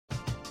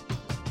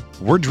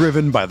We're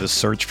driven by the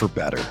search for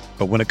better.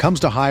 But when it comes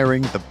to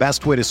hiring, the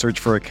best way to search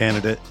for a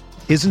candidate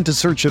isn't to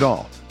search at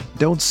all.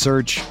 Don't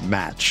search,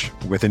 match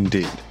with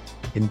Indeed.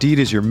 Indeed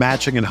is your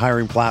matching and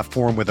hiring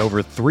platform with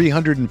over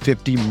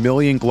 350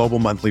 million global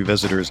monthly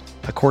visitors,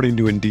 according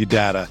to Indeed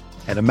data,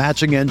 and a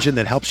matching engine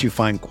that helps you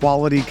find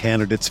quality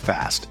candidates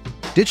fast.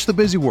 Ditch the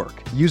busy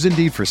work. Use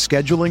Indeed for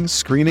scheduling,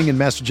 screening, and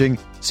messaging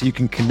so you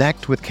can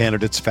connect with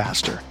candidates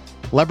faster.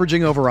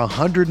 Leveraging over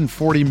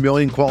 140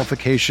 million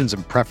qualifications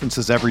and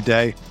preferences every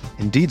day,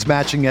 Indeed's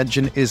matching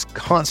engine is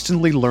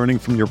constantly learning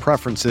from your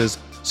preferences,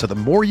 so the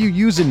more you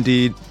use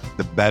Indeed,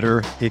 the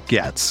better it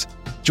gets.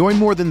 Join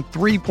more than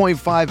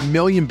 3.5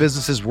 million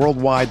businesses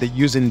worldwide that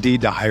use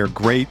Indeed to hire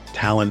great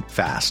talent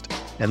fast.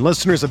 And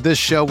listeners of this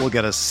show will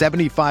get a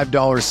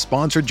 $75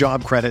 sponsored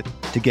job credit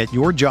to get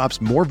your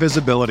jobs more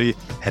visibility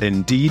at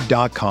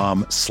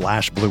Indeed.com/Blue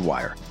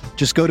Wire.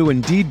 Just go to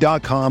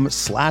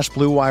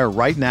Indeed.com/Blue Wire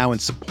right now and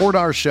support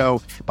our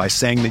show by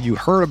saying that you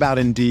heard about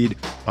Indeed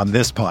on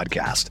this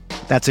podcast.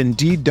 That's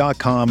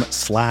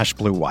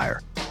Indeed.com/Blue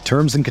Wire.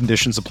 Terms and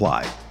conditions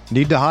apply.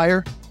 Need to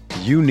hire?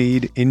 You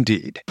need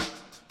Indeed.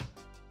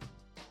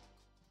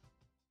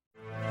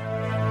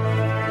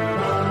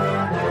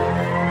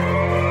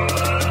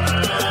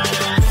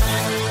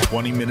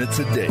 20 minutes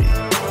a day,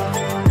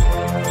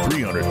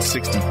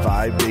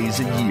 365 days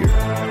a year.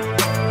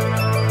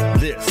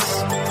 This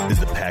is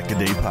the Pack a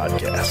Day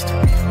Podcast.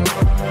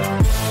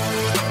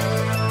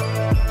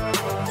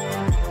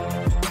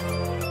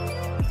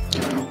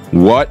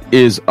 What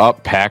is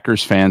up,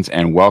 Packers fans,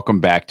 and welcome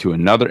back to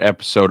another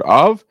episode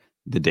of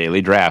The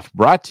Daily Draft,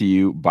 brought to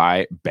you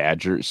by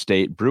Badger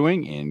State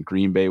Brewing in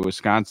Green Bay,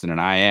 Wisconsin.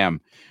 And I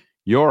am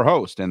your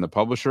host and the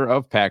publisher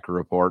of Packer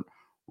Report,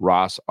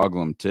 Ross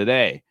Uglum.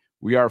 Today,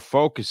 we are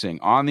focusing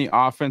on the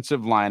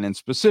offensive line, and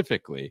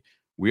specifically,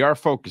 we are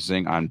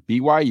focusing on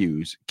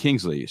BYU's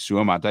Kingsley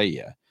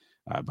Suamataia.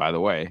 By the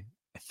way,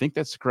 I think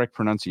that's the correct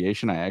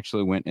pronunciation. I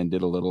actually went and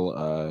did a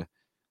little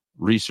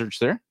research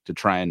there to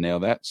try and nail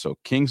that. So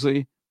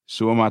Kingsley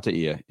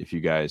Suamataia, if you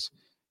guys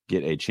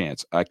get a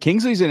chance.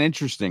 Kingsley's an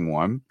interesting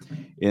one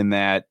in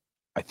that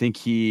I think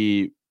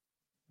he,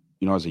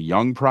 as a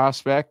young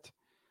prospect,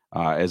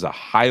 as a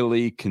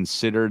highly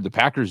considered, the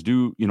Packers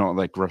do,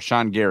 like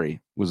Rashawn Gary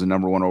was the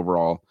number one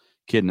overall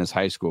kid in his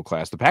high school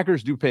class. The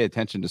Packers do pay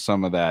attention to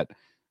some of that,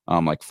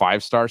 like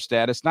 5-star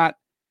status, not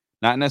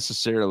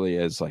necessarily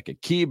as like a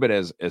key, but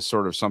as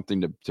sort of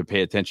something to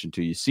pay attention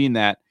to. You've seen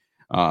that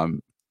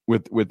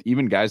with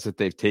even guys that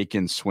they've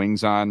taken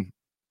swings on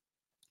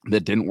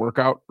that didn't work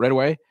out right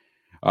away,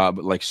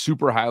 but like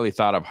super highly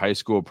thought of high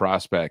school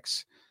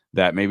prospects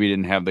that maybe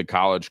didn't have the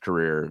college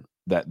career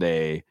that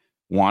they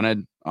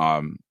wanted.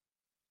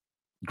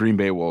 Green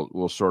Bay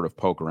will sort of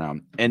poke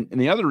around. And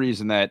the other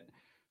reason that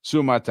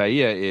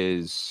Suamataia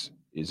is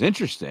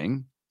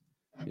interesting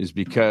is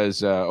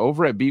because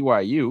over at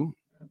BYU,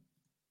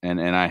 and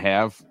I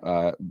have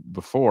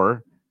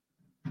before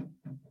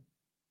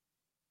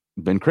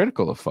been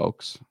critical of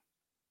folks,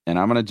 and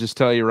I'm going to just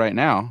tell you right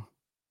now,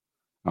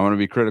 I'm going to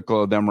be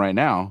critical of them right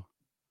now.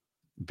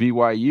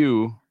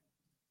 BYU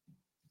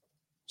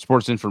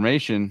Sports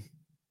Information,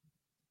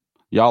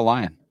 y'all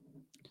lying.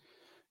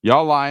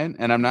 Y'all lying,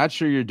 and I'm not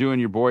sure you're doing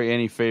your boy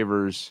any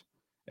favors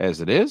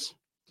as it is.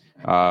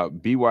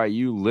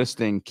 BYU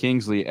listing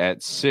Kingsley at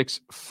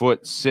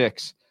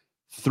 6'6",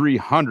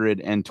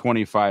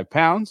 325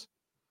 pounds.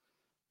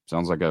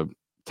 Sounds like a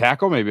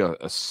tackle, maybe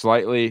a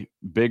slightly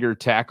bigger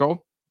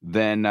tackle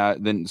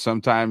than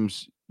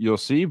sometimes you'll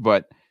see,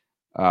 but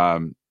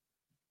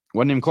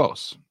wasn't even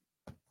close.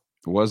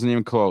 Wasn't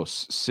even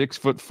close.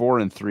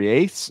 6'4"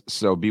 3/8".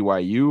 So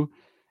BYU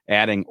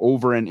adding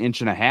over an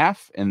inch and a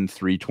half and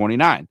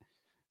 329,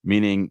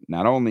 meaning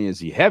not only is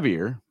he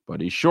heavier,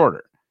 but he's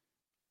shorter.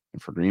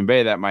 And for Green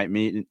Bay, that might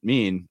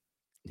mean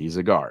he's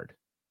a guard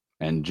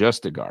and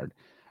just a guard.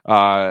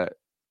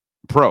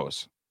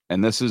 Pros.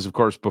 And this is, of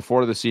course,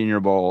 before the Senior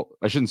Bowl.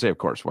 I shouldn't say, of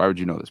course. Why would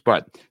you know this?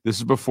 But this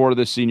is before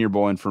the Senior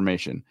Bowl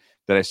information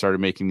that I started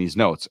making these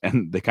notes.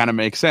 And they kind of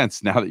make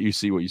sense now that you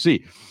see what you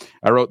see.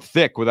 I wrote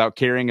thick without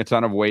carrying a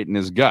ton of weight in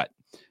his gut.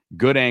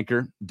 Good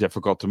anchor,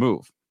 difficult to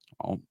move.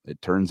 Well,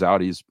 it turns out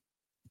he's,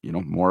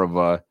 more of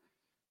a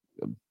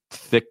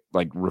thick,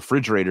 like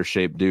refrigerator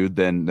shaped dude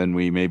than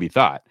we maybe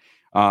thought.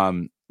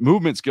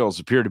 Movement skills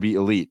appear to be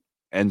elite.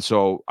 And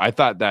so I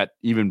thought that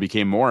even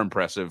became more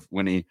impressive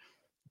when he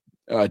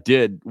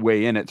did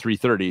weigh in at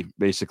 330,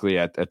 basically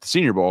at the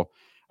Senior Bowl.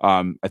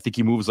 I think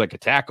he moves like a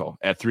tackle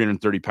at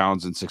 330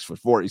 pounds and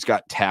 6'4". He's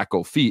got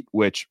tackle feet,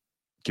 which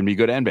can be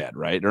good and bad,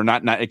 right? Or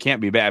not, it can't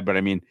be bad, but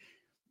I mean,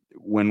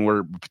 when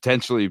we're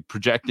potentially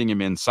projecting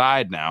him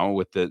inside now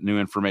with the new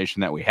information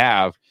that we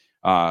have,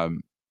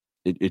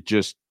 it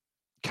just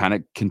kind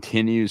of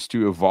continues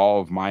to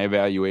evolve my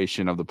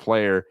evaluation of the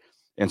player,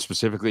 and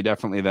specifically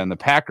definitely then the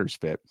Packers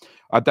fit.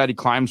 I thought he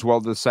climbs well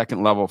to the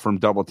second level from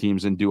double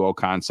teams and duo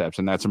concepts,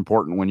 and that's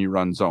important when you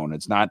run zone.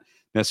 It's not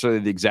necessarily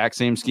the exact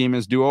same scheme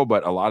as duo,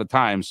 but a lot of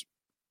times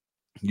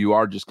you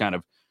are just kind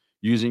of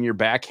using your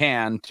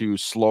backhand to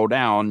slow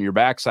down your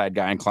backside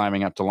guy and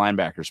climbing up to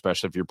linebacker,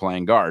 especially if you're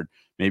playing guard.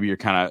 Maybe you're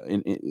kind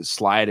of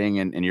sliding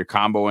and you're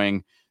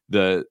comboing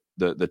the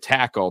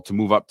tackle to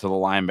move up to the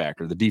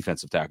linebacker, the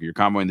defensive tackle. You're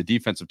comboing the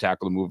defensive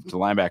tackle to move to the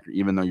linebacker,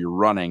 even though you're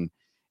running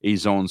a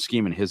zone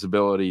scheme. And his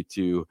ability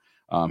to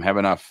have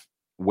enough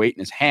weight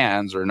in his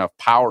hands or enough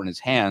power in his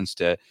hands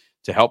to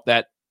help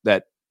that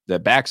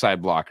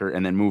backside blocker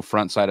and then move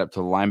front side up to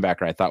the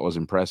linebacker, I thought was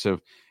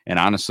impressive, and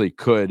honestly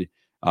could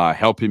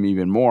help him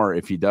even more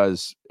if he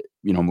does,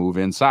 move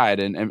inside.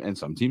 And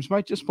some teams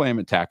might just play him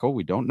at tackle.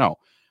 We don't know.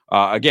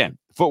 Again,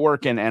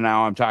 footwork, and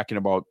now I'm talking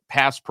about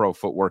pass pro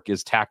footwork,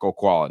 is tackle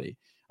quality.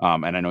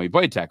 And I know he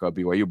played tackle at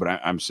BYU, but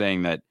I'm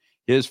saying that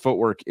his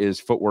footwork is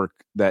footwork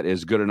that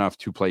is good enough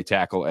to play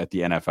tackle at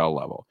the NFL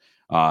level.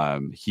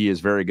 He is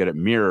very good at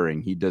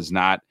mirroring. He does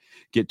not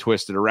get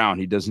twisted around.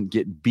 He doesn't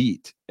get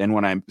beat. And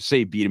when I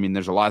say beat, I mean,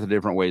 there's a lot of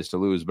different ways to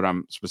lose, but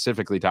I'm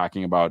specifically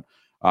talking about,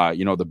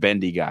 the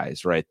bendy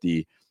guys, right?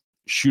 The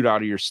shoot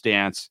out of your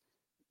stance,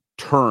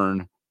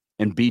 turn,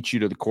 and beat you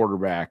to the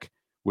quarterback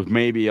with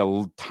maybe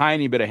a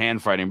tiny bit of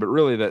hand fighting, but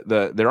really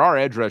there are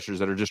edge rushers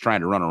that are just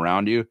trying to run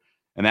around you,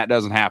 and that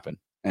doesn't happen.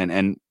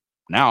 And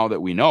now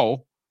that we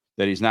know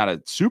that he's not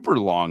a super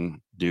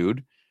long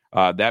dude,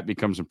 that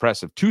becomes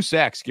impressive. 2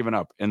 sacks given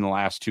up in the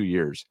last 2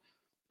 years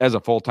as a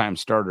full-time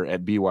starter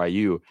at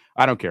BYU.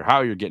 I don't care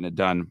how you're getting it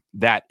done.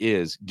 That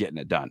is getting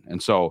it done.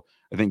 And so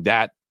I think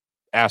that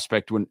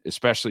aspect, when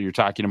especially you're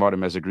talking about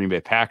him as a Green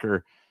Bay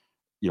Packer,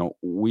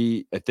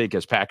 I think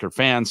as Packer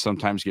fans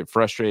sometimes get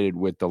frustrated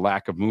with the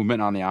lack of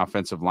movement on the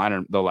offensive line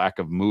or the lack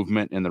of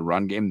movement in the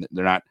run game.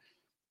 They're not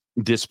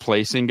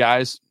displacing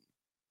guys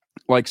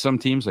like some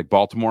teams, like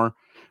Baltimore,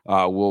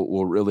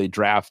 will really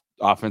draft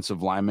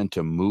offensive linemen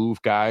to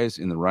move guys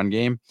in the run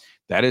game.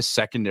 That is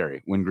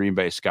secondary when Green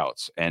Bay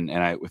scouts. And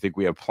I think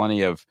we have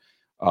plenty of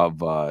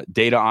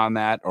data on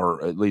that,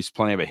 or at least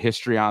plenty of a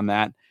history on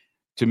that.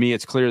 To me,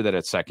 it's clear that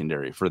it's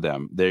secondary for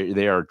them.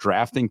 They are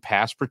drafting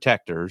pass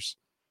protectors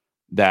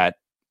that,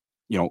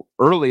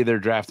 early they're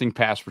drafting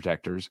pass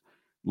protectors.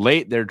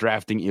 Late, they're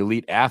drafting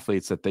elite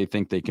athletes that they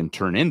think they can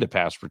turn into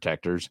pass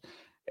protectors.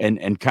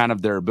 And kind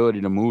of their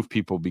ability to move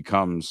people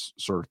becomes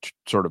sort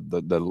of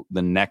the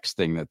next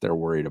thing that they're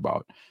worried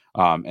about.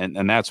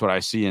 And that's what I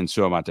see in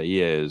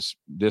Suamataia, is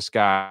this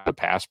guy, a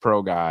pass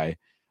pro guy,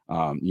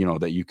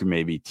 that you can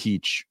maybe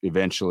teach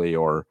eventually,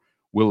 or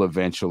will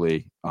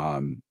eventually,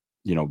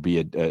 be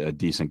a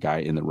decent guy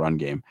in the run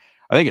game.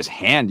 I think his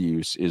hand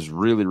use is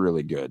really,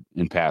 really good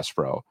in pass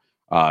pro.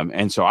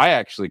 And so I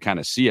actually kind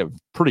of see a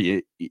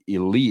pretty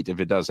elite, if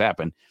it does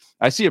happen,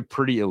 I see a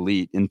pretty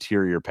elite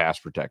interior pass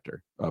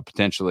protector,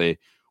 potentially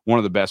one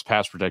of the best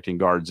pass protecting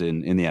guards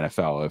in the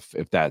NFL,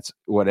 if that's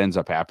what ends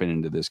up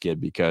happening to this kid,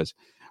 because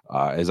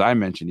as I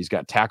mentioned, he's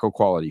got tackle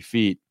quality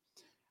feet.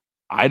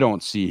 I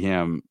don't see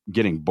him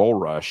getting bull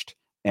rushed.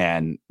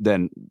 And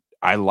then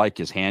I like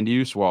his hand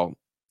use. Well,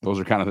 those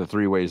are kind of the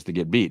 3 ways to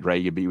get beat, right?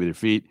 You get beat with your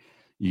feet,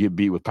 you get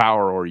beat with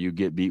power, or you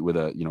get beat with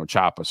a,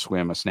 chop, a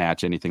swim, a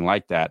snatch, anything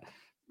like that.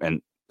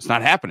 And it's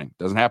not happening.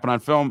 Doesn't happen on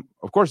film.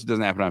 Of course, it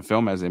doesn't happen on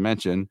film. As I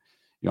mentioned,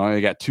 you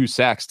only got 2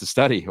 sacks to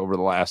study over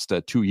the last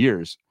 2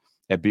 years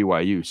at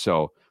BYU.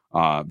 So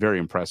very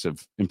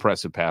impressive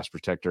pass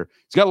protector.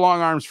 He's got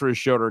long arms for a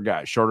shorter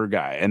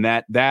guy. And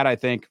that I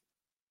think,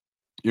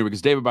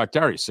 because David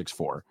Bakhtiari is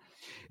 6'4".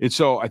 And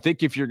so I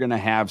think if you're going to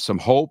have some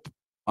hope,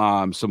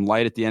 some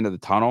light at the end of the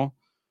tunnel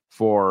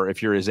for,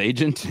 if you're his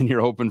agent and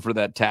you're hoping for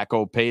that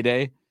tackle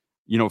payday,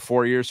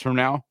 4 years from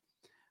now,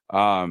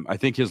 I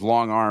think his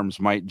long arms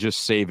might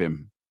just save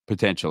him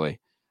potentially.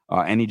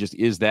 And he just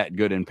is that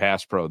good in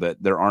pass pro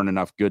that there aren't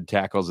enough good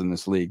tackles in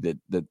this league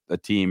that a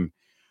team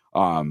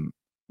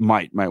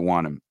might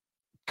want him.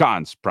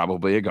 Cons,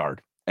 probably a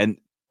guard, and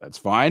that's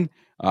fine.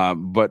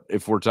 But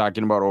if we're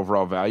talking about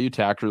overall value,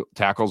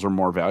 tackles are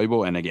more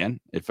valuable. And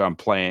again, if I'm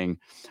playing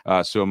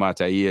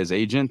Suamataia's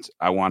agent,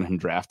 I want him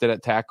drafted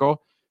at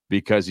tackle,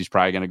 because he's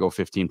probably going to go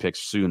 15 picks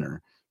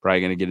sooner. Probably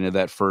going to get into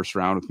that first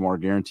round with more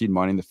guaranteed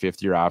money, the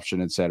 5th-year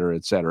option, et cetera,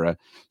 et cetera.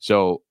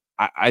 So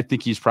I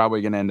think he's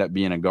probably going to end up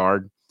being a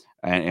guard.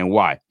 And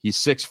why? He's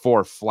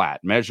 6'4" flat,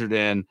 measured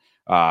in,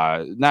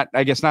 not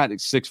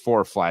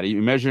 6'4" flat. He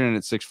measured in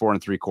at 6'4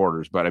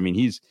 3/4. But I mean,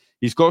 he's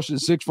closer to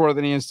 6'4"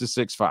 than he is to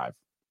 6'5".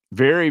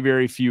 Very,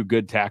 very few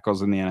good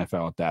tackles in the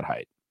NFL at that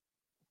height.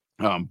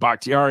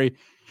 Bakhtiari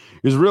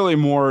is really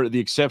more the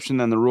exception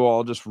than the rule.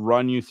 I'll just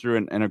run you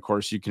through, and of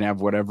course, you can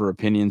have whatever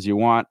opinions you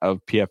want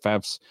of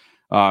PFF's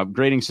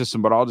grading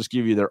system, but I'll just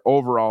give you their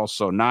overall.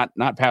 So not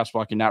pass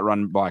blocking, not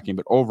run blocking,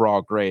 but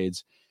overall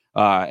grades.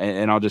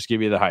 And I'll just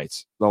give you the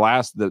heights.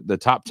 The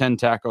top 10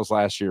 tackles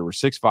last year were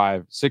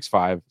 6'5",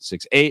 6'5",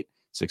 6'8",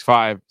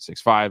 6'5",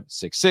 6'5",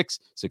 6'6",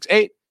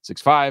 6'8",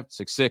 6'5",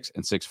 6'6",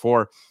 and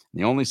 6'4".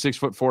 The only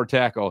 6'4"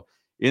 tackle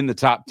in the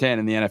top 10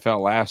 in the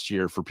NFL last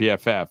year for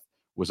PFF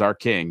was our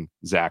king,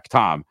 Zach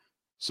Tom.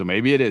 So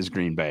maybe it is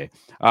Green Bay.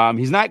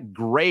 He's not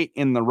great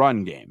in the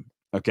run game.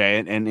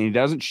 Okay. And he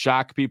doesn't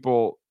shock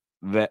people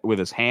that with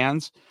his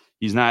hands.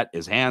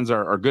 His hands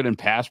are good in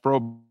pass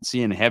pro,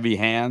 seeing heavy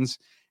hands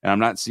and I'm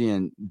not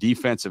seeing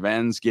defensive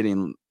ends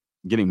getting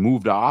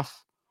moved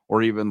off,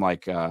 or even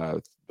like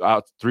out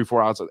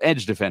 3-4 outs of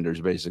edge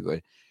defenders,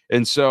 basically.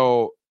 And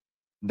so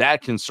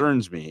that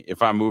concerns me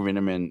if I'm moving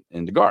him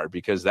into guard,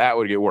 because that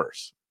would get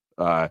worse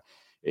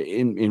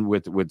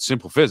with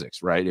simple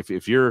physics, right?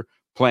 If you're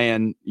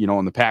playing,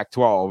 in the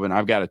Pac-12 and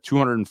I've got a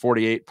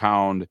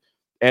 248-pound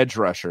edge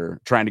rusher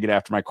trying to get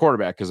after my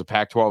quarterback, because the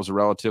Pac-12 is a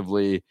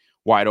relatively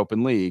wide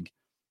open league,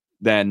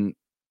 then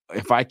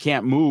if I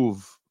can't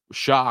move,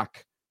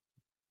 shock,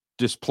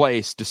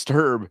 displace,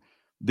 disturb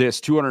this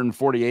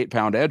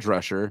 248-pound edge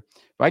rusher,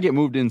 if I get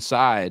moved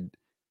inside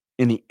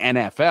in the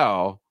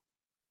NFL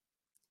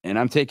and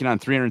I'm taking on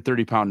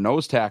 330-pound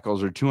nose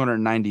tackles or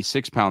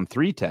 296-pound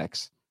three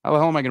techs, how the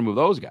hell am I going to move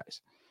those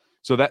guys?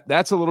 So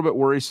that's a little bit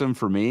worrisome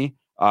for me.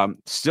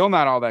 Still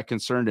not all that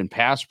concerned in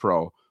pass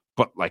pro,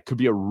 but like could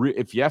be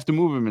if you have to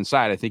move him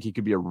inside, I think he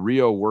could be a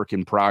real work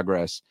in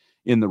progress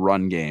in the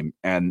run game.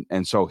 And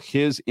so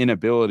his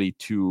inability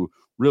to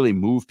really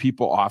move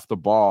people off the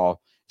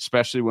ball,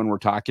 especially when we're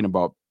talking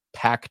about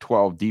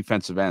Pac-12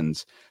 defensive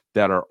ends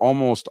that are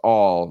almost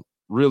all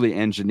really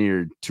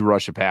engineered to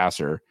rush a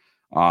passer,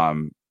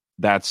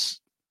 that's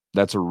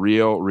a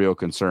real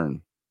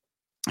concern.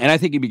 And I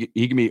think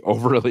he can be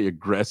overly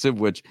aggressive,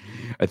 which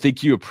I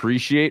think you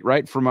appreciate,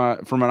 right? From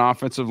an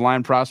offensive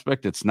line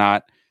prospect, it's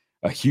not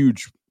a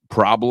huge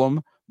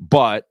problem,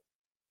 but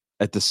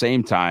at the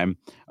same time,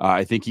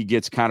 I think he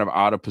gets kind of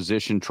out of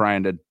position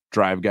trying to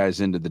drive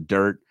guys into the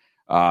dirt.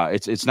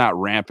 It's not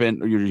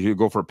rampant. You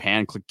go for a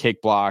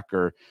pancake block,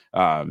 or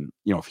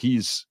if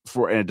he's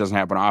and it doesn't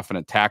happen often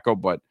at tackle,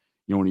 but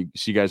when you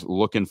see guys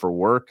looking for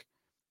work,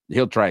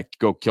 he'll try to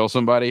go kill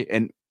somebody,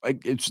 and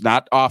it's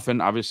not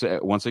often. Obviously,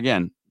 once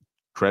again,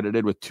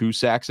 credited with 2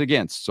 sacks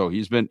against, so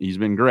he's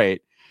been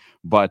great.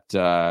 But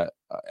I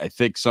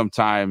think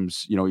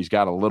sometimes he's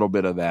got a little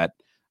bit of that.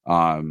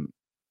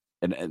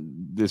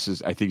 And this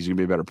is, I think he's gonna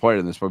be a better player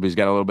than this, but he's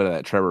got a little bit of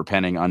that Trevor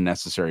Penning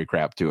unnecessary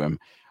crap to him.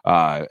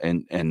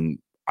 And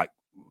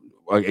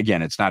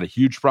again, it's not a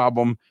huge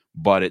problem,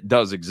 but it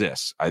does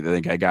exist. I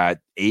think I got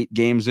 8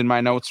 games in my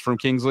notes from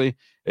Kingsley,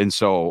 and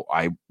so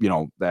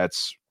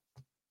that's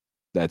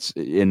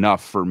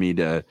enough for me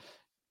to,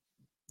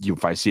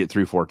 if I see it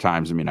 3-4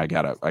 times, I mean, I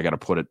gotta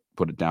put it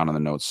down on the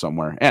notes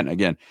somewhere. And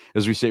again,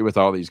 as we say with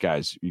all these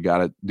guys, you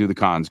gotta do the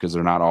cons, because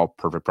they're not all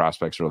perfect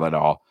prospects or let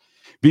all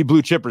be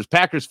blue chippers.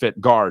 Packers fit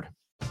guard.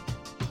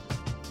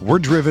 We're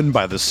driven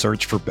by the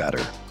search for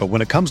better, but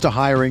when it comes to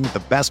hiring,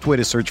 the best way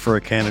to search for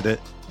a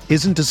candidate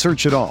isn't to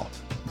search at all.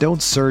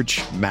 Don't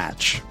search,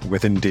 match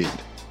with Indeed.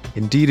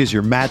 Indeed is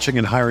your matching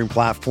and hiring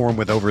platform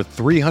with over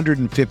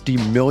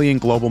 350 million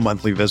global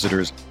monthly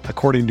visitors,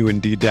 according to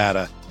Indeed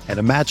data, and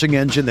a matching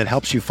engine that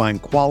helps you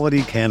find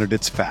quality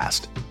candidates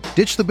fast.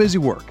 Ditch the busy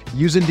work.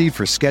 Use Indeed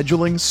for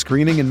scheduling,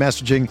 screening, and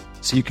messaging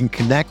so you can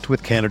connect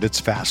with candidates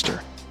faster.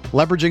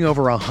 Leveraging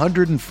over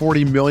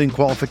 140 million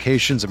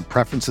qualifications and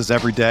preferences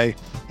every day,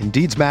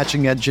 Indeed's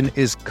matching engine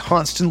is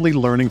constantly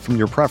learning from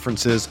your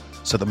preferences,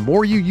 so the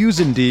more you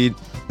use Indeed,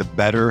 the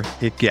better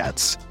it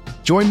gets.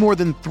 Join more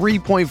than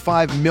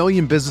 3.5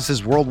 million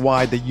businesses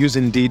worldwide that use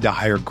Indeed to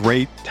hire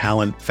great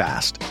talent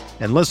fast.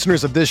 And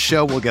listeners of this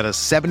show will get a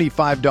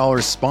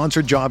 $75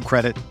 sponsored job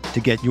credit to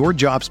get your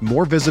jobs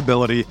more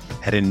visibility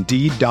at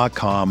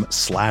Indeed.com/Blue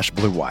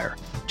Wire.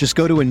 Just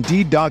go to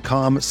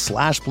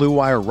Indeed.com/Blue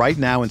Wire right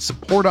now and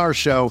support our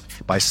show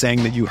by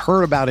saying that you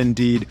heard about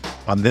Indeed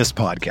on this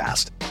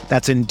podcast.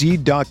 That's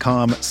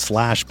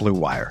Indeed.com/Blue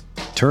Wire.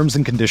 Terms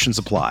and conditions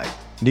apply.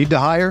 Need to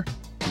hire?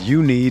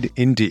 You need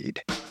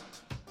Indeed.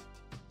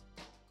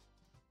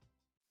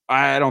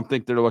 I don't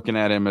think they're looking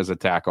at him as a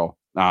tackle.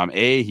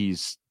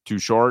 He's too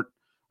short,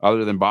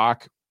 other than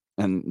Bach.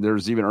 And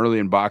there's even early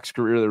in Bach's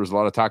career, there was a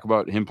lot of talk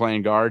about him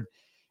playing guard.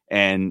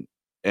 And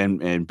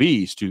B,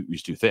 he's too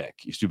thick.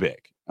 He's too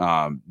big.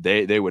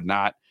 They would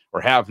not, or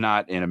have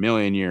not in a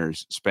million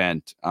years,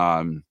 spent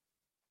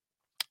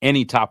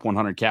any top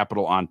 100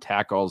 capital on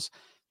tackles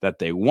that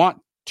they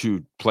want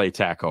to play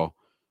tackle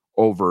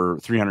over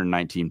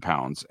 319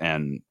 pounds.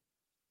 And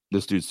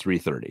this dude's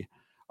 330.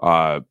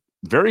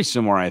 Very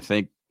similar, I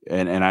think.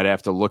 And I'd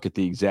have to look at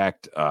the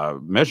exact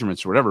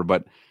measurements or whatever,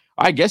 but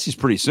I guess he's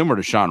pretty similar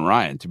to Sean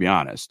Ryan, to be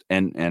honest.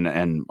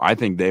 And I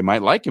think they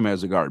might like him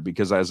as a guard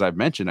because, as I've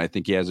mentioned, I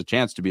think he has a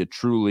chance to be a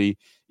truly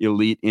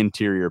elite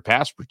interior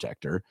pass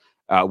protector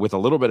with a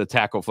little bit of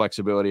tackle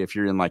flexibility if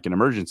you're in like an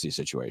emergency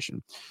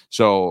situation.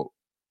 So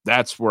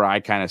that's where I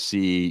kind of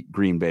see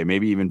Green Bay,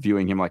 maybe even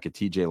viewing him like a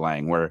TJ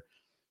Lang, where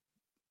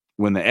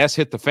when the S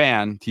hit the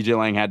fan, TJ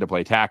Lang had to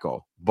play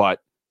tackle, but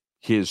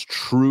his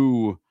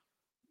true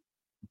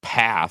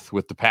path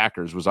with the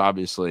Packers was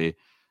obviously,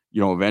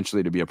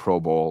 eventually to be a Pro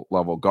Bowl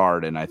level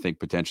guard, and I think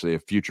potentially a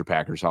future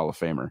Packers Hall of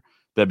Famer.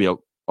 That'd be a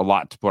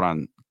lot to put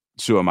on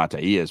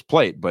Suamataia's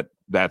plate, but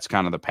that's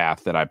kind of the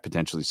path that I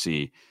potentially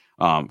see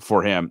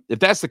for him. If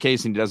that's the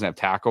case and he doesn't have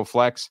tackle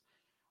flex,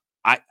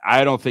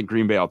 I don't think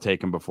Green Bay will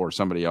take him before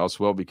somebody else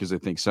will, because I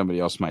think somebody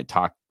else might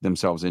talk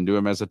themselves into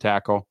him as a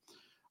tackle.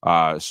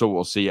 So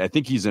we'll see. I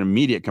think he's an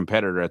immediate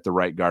competitor at the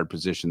right guard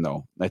position,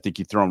 though. I think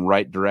you throw him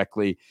right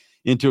directly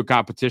into a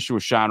competition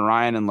with Sean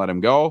Ryan and let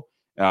him go.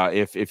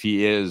 If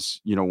he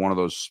is, one of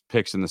those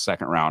picks in the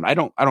second round, I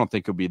don't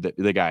think he'll be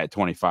the guy at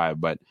 25,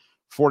 but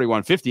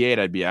 41, 58,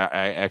 I'd be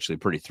actually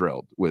pretty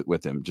thrilled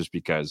with him, just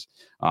because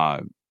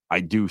I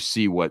do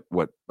see what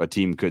a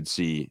team could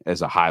see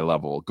as a high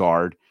level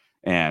guard.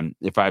 And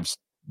if I've,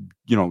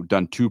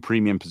 done two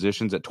premium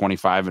positions at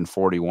 25 and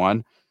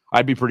 41,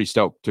 I'd be pretty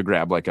stoked to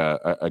grab like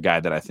a guy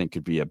that I think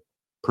could be a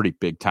pretty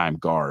big time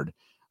guard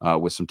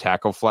with some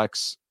tackle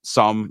flex,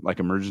 some like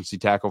emergency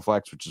tackle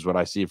flex, which is what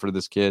I see for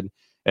this kid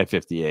at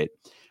 58.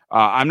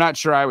 I'm not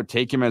sure I would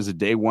take him as a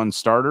day one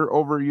starter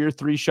over year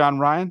 3 Sean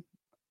Ryan.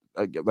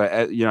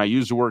 I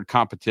use the word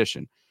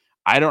competition.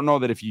 I don't know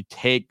that if you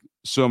take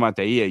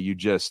Suamataia, you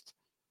just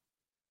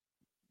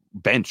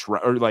bench,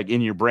 or like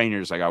in your brain,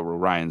 you're just like, oh, well,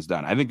 Ryan's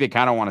done. I think they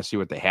kind of want to see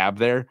what they have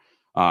there.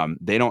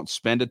 They don't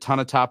spend a ton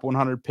of top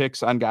 100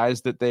 picks on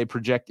guys that they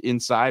project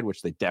inside,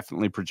 which they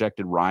definitely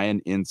projected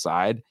Ryan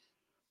inside.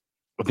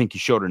 I think he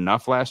showed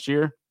enough last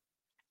year.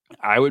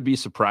 I would be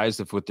surprised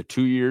if with the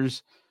 2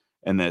 years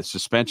and the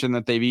suspension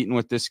that they've eaten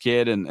with this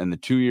kid and the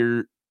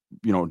 2-year,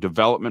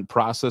 development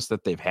process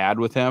that they've had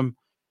with him,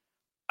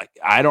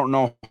 I don't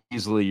know how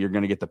easily you're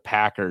going to get the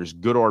Packers,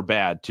 good or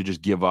bad, to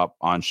just give up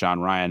on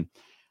Sean Ryan.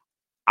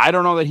 I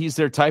don't know that he's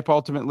their type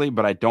ultimately,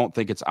 but I don't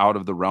think it's out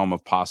of the realm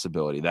of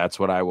possibility. That's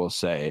what I will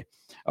say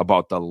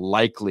about the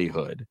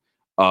likelihood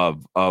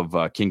of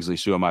Kingsley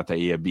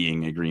Suamataia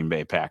being a Green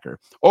Bay Packer.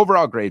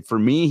 Overall grade, for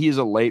me, he's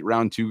a late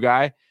round 2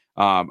 guy.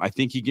 I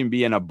think he can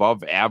be an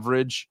above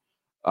average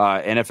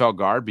NFL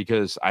guard,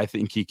 because I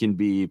think he can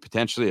be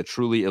potentially a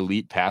truly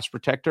elite pass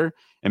protector,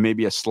 and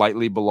maybe a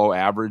slightly below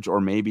average,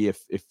 or maybe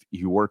if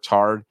he works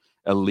hard,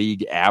 a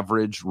league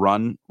average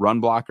run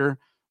blocker.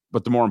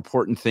 But the more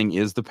important thing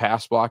is the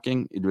pass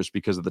blocking, just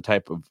because of the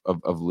type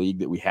of league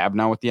that we have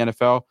now with the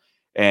NFL.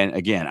 And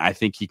again, I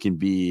think he can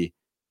be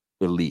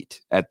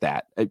elite at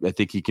that. I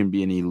think he can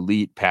be an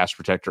elite pass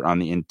protector on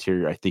the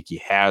interior. I think he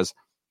has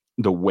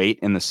the weight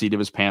in the seat of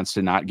his pants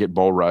to not get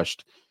bull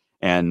rushed.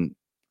 And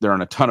there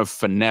aren't a ton of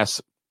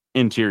finesse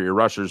interior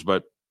rushers,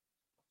 but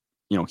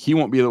he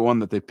won't be the one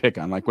that they pick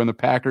on. Like when the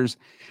Packers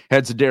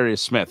had Zadarius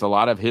Smith, a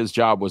lot of his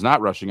job was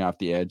not rushing off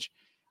the edge.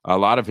 A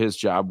lot of his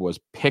job was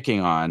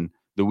picking on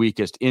the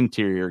weakest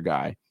interior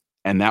guy.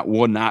 And that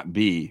would not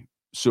be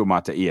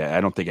Suamataia,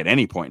 I don't think, at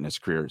any point in his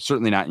career,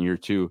 certainly not in year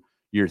 2,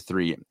 year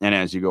 3. And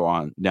as you go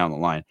on down the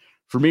line,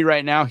 for me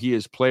right now, he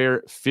is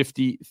player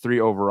 53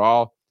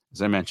 overall.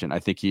 As I mentioned, I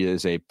think he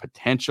is a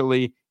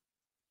potentially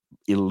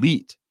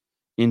elite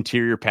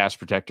interior pass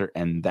protector,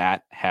 and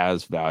that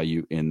has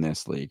value in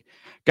this league.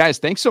 Guys,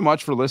 thanks so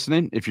much for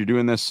listening. If you're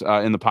doing this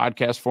in the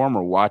podcast form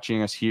or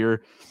watching us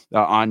here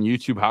on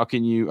YouTube, how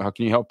can you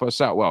help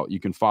us out? Well, you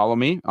can follow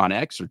me on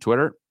X or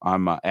Twitter.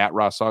 I'm at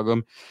Ross Uglum.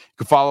 You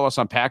can follow us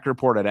on Packer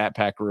Report at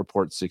Packer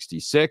Report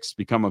 66.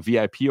 Become a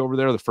VIP over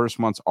there. The first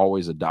month's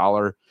always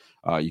 $1.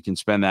 You can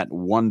spend that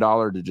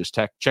 $1 to just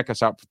check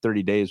us out for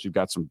 30 days. We've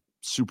got some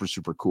super,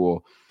 super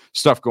cool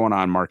stuff going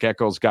on. Mark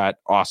Eckel's got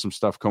awesome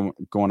stuff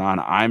going on.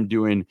 I'm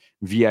doing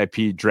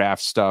VIP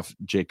draft stuff.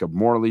 Jacob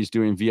Morley's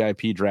doing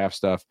VIP draft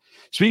stuff.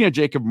 Speaking of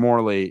Jacob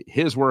Morley,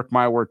 his work,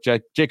 my work,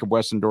 Jacob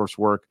Westendorf's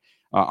work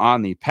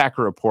on the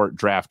Packer Report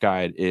draft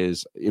guide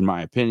is, in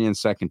my opinion,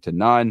 second to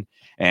none.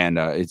 And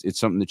it's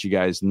something that you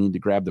guys need to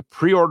grab. The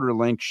pre-order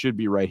link should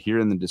be right here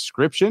in the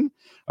description,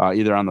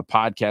 either on the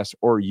podcast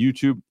or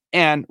YouTube.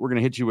 And we're going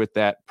to hit you with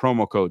that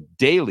promo code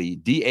DAILY,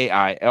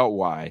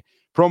 DAILY,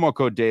 promo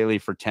code DAILY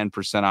for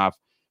 10% off. I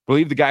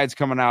believe the guide's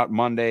coming out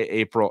Monday,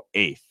 April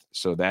 8th.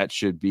 So that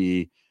should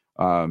be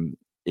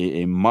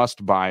a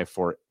must buy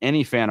for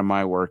any fan of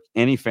my work,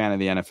 any fan of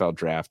the NFL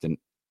draft. And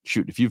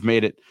shoot, if you've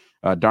made it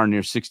darn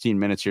near 16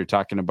 minutes here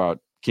talking about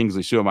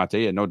Kingsley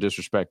Suamataia, no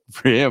disrespect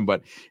for him,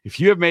 but if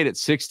you have made it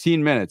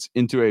 16 minutes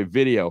into a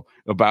video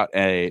about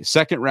a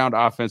second round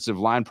offensive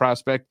line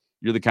prospect,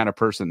 you're the kind of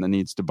person that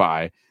needs to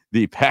buy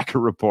the Packer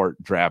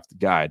Report draft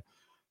guide.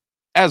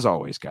 As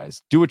always,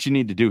 guys, do what you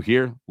need to do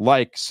here.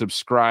 Like,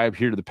 subscribe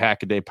here to the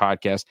Pack-A-Day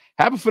podcast.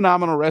 Have a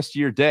phenomenal rest of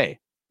your day,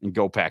 and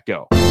go Pack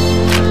Go.